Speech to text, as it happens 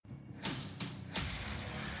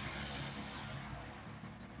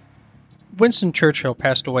Winston Churchill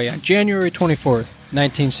passed away on January 24th,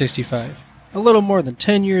 1965, a little more than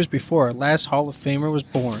 10 years before our last Hall of Famer was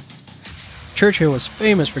born. Churchill was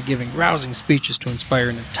famous for giving rousing speeches to inspire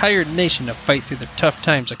an entire nation to fight through the tough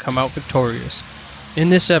times to come out victorious. In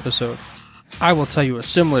this episode, I will tell you a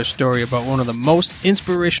similar story about one of the most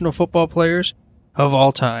inspirational football players of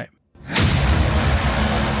all time.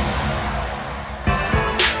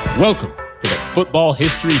 Welcome to the Football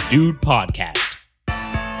History Dude podcast,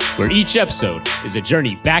 where each episode is a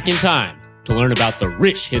journey back in time to learn about the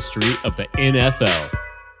rich history of the NFL.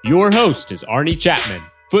 Your host is Arnie Chapman.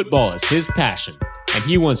 Football is his passion, and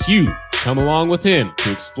he wants you to come along with him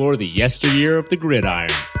to explore the yesteryear of the gridiron.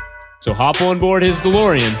 So hop on board his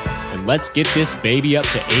DeLorean, and let's get this baby up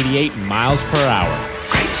to 88 miles per hour.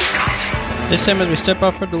 This time as we step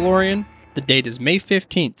off our DeLorean, the date is May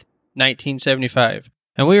 15th, 1975,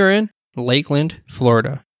 and we are in Lakeland,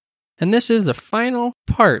 Florida. And this is the final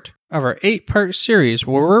part of our 8-part series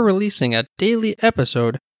where we're releasing a daily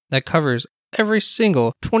episode that covers every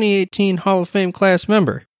single 2018 Hall of Fame class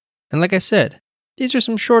member. And like I said, these are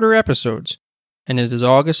some shorter episodes. And it is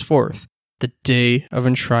August 4th, the day of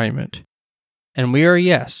enshrinement. And we are,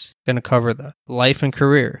 going to cover the life and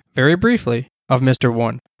career, very briefly, of Mr.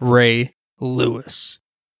 1, Ray Lewis.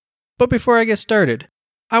 But before I get started,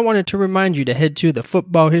 I wanted to remind you to head to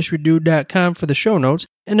thefootballhistorydude.com for the show notes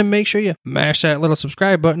and to make sure you mash that little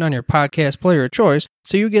subscribe button on your podcast player of choice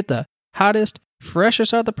so you get the hottest,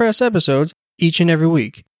 freshest out the press episodes each and every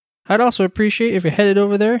week. I'd also appreciate if you headed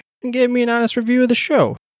over there and gave me an honest review of the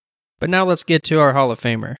show. But now let's get to our Hall of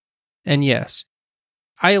Famer. And yes,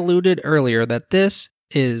 I alluded earlier that this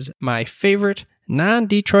is my favorite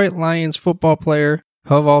non-Detroit Lions football player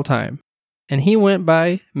of all time. And he went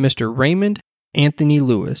by Mr. Raymond Anthony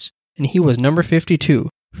Lewis, and he was number 52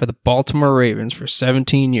 for the Baltimore Ravens for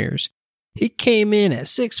 17 years. He came in at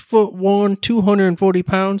 6'1", 240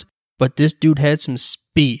 pounds, but this dude had some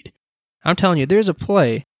speed. I'm telling you, there's a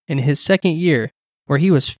play in his second year where he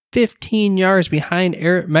was 15 yards behind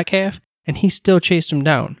Eric Metcalf, and he still chased him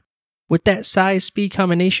down. With that size-speed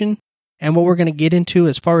combination, and what we're going to get into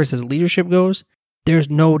as far as his leadership goes, there's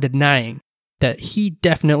no denying that he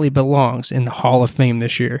definitely belongs in the Hall of Fame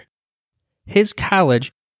this year. His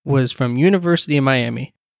college was from University of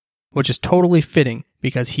Miami, which is totally fitting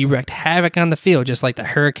because he wreaked havoc on the field just like the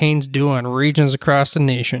Hurricanes do on regions across the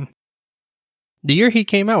nation. The year he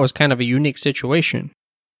came out was kind of a unique situation.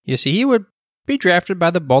 You see, he would be drafted by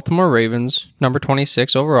the Baltimore Ravens, number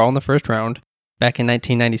 26 overall in the first round, back in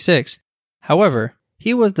 1996. However,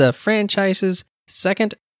 he was the franchise's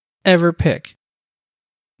second ever pick.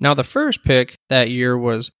 Now, the first pick that year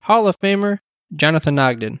was Hall of Famer Jonathan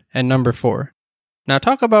Ogden at number 4. Now,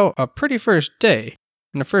 talk about a pretty first day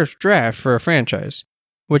and a first draft for a franchise,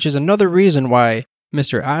 which is another reason why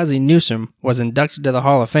Mr. Ozzie Newsome was inducted to the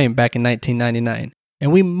Hall of Fame back in 1999.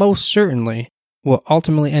 And we most certainly will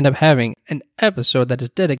ultimately end up having an episode that is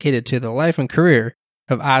dedicated to the life and career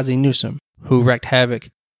of Ozzie Newsome, who wreaked havoc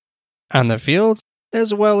on the field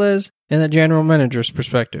as well as in the general manager's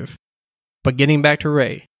perspective. But getting back to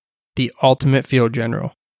Ray, the ultimate field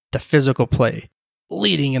general, the physical play,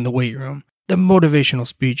 leading in the weight room, the motivational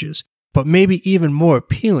speeches, but maybe even more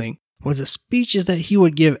appealing was the speeches that he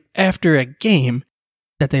would give after a game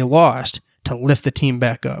that they lost to lift the team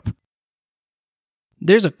back up.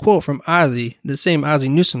 There's a quote from Ozzie, the same Ozzie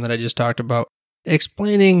Newsome that I just talked about,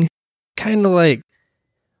 explaining kind of like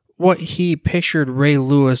what he pictured Ray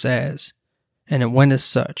Lewis as, and it went as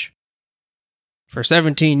such. For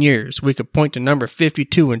 17 years, we could point to number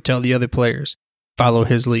 52 and tell the other players, follow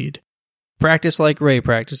his lead. Practice like Ray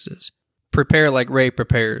practices. Prepare like Ray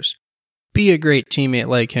prepares. Be a great teammate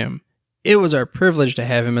like him. It was our privilege to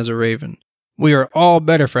have him as a Raven. We are all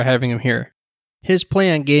better for having him here. His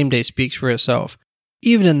play on game day speaks for itself.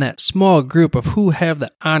 Even in that small group of who have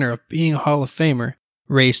the honor of being a Hall of Famer,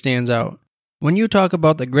 Ray stands out. When you talk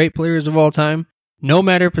about the great players of all time, no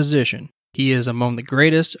matter position, he is among the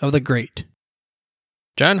greatest of the great.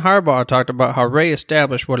 John Harbaugh talked about how Ray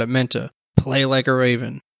established what it meant to play like a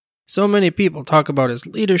Raven. So many people talk about his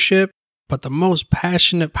leadership, but the most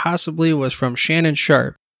passionate possibly was from Shannon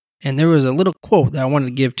Sharpe. And there was a little quote that I wanted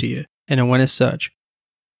to give to you, and it went as such.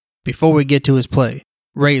 Before we get to his play,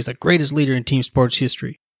 Ray is the greatest leader in team sports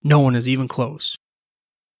history. No one is even close.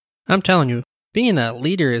 I'm telling you, being a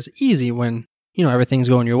leader is easy when, everything's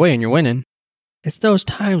going your way and you're winning. It's those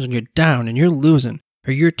times when you're down and you're losing,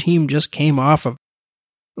 or your team just came off of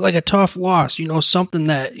like a tough loss, something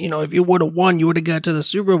that, if you would have won, you would have got to the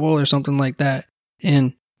Super Bowl or something like that.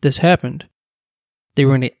 And this happened. They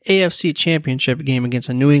were in the AFC Championship game against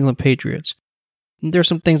the New England Patriots. And there's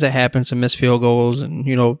some things that happened, some missed field goals and,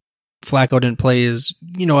 Flacco didn't play as,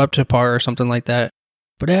 up to par or something like that.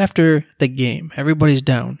 But after the game, everybody's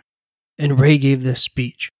down, and Ray gave this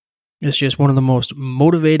speech. It's just one of the most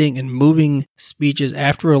motivating and moving speeches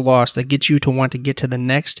after a loss that gets you to want to get to the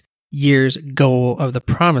next year's goal of the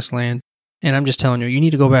promised land. And I'm just telling you, you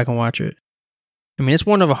need to go back and watch it. I mean, it's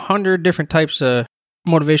one of 100 different types of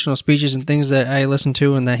motivational speeches and things that I listen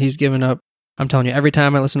to and that he's given up. I'm telling you, every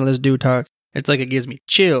time I listen to this dude talk, it's like it gives me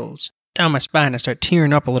chills down my spine. I start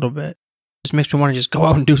tearing up a little bit. It just makes me want to just go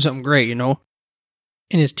out and do something great, And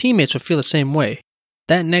his teammates would feel the same way.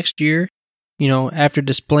 That next year, after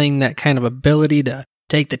displaying that kind of ability to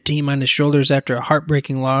take the team on his shoulders after a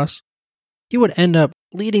heartbreaking loss, he would end up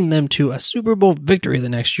leading them to a Super Bowl victory the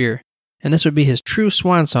next year. And this would be his true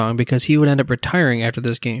swan song because he would end up retiring after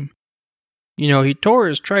this game. He tore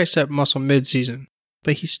his tricep muscle mid-season,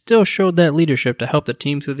 but he still showed that leadership to help the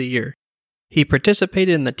team through the year. He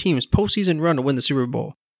participated in the team's postseason run to win the Super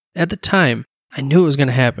Bowl. At the time, I knew it was going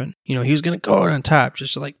to happen. He was going to go out on top,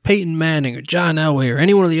 just like Peyton Manning or John Elway or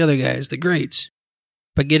any one of the other guys, the greats.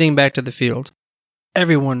 But getting back to the field,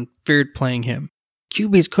 everyone feared playing him.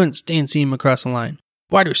 QBs couldn't stand seeing him across the line.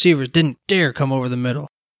 Wide receivers didn't dare come over the middle.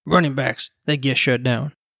 Running backs, they get shut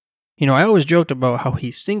down. I always joked about how he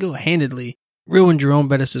single-handedly ruined Jerome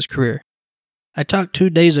Bettis' career. I talked 2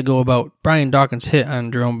 days ago about Brian Dawkins' hit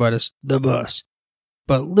on Jerome Bettis, the bus.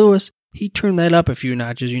 But Lewis, he turned that up a few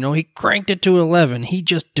notches, he cranked it to 11. He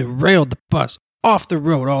just derailed the bus off the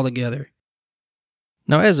road altogether.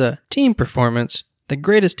 Now, as a team performance, the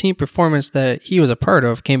greatest team performance that he was a part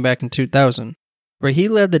of came back in 2000, where he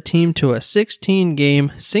led the team to a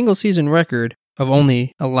 16-game single-season record of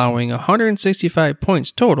only allowing 165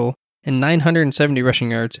 points total and 970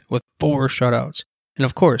 rushing yards with 4 shutouts. And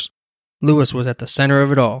of course, Lewis was at the center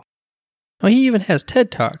of it all. Now, he even has TED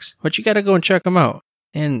Talks, but you gotta go and check them out.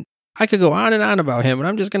 And I could go on and on about him, but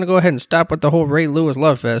I'm just gonna go ahead and stop with the whole Ray Lewis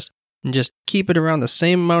love fest and just keep it around the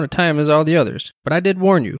same amount of time as all the others. But I did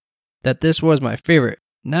warn you that this was my favorite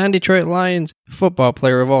non-Detroit Lions football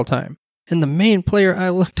player of all time, and the main player I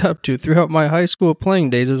looked up to throughout my high school playing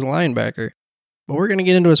days as a linebacker. But we're going to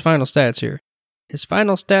get into his final stats here. His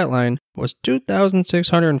final stat line was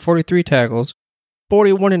 2,643 tackles,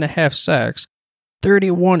 41.5 sacks,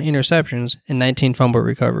 31 interceptions, and 19 fumble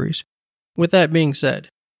recoveries. With that being said,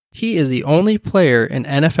 he is the only player in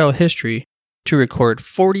NFL history to record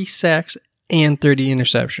 40 sacks and 30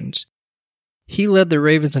 interceptions. He led the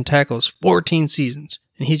Ravens in tackles 14 seasons,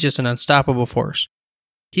 and he's just an unstoppable force.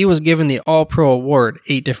 He was given the All-Pro award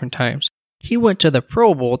 8 different times. He went to the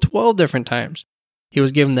Pro Bowl 12 different times. He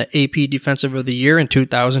was given the AP Defensive of the Year in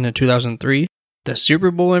 2000 and 2003, the Super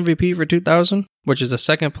Bowl MVP for 2000, which is the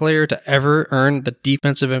second player to ever earn the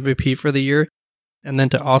Defensive MVP for the year, and then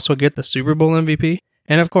to also get the Super Bowl MVP.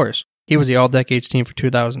 And of course, he was the All-Decades team for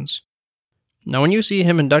 2000s. Now, when you see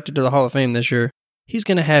him inducted to the Hall of Fame this year, he's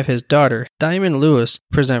going to have his daughter, Diamond Lewis,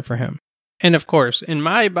 present for him. And of course, in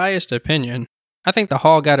my biased opinion, I think the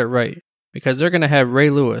Hall got it right, because they're going to have Ray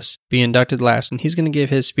Lewis be inducted last, and he's going to give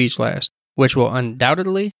his speech last, which will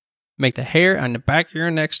undoubtedly make the hair on the back of your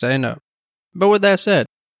neck stand up. But with that said,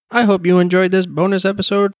 I hope you enjoyed this bonus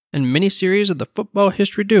episode and mini-series of the Football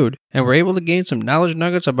History Dude, and were able to gain some knowledge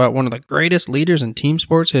nuggets about one of the greatest leaders in team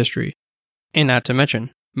sports history. And not to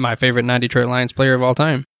mention, my favorite non-Detroit Lions player of all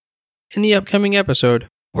time. In the upcoming episode,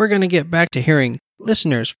 we're going to get back to hearing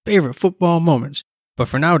listeners' favorite football moments. But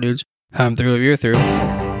for now, dudes, I'm through if you're through.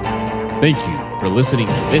 Thank you for listening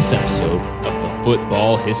to this episode of the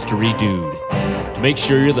Football History Dude. To make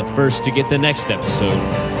sure you're the first to get the next episode,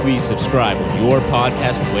 please subscribe on your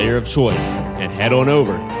podcast player of choice and head on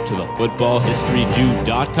over to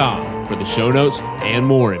thefootballhistorydude.com for the show notes and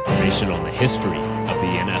more information on the history of the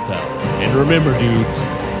NFL. And remember, dudes,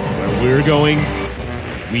 where we're going,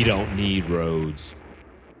 we don't need roads.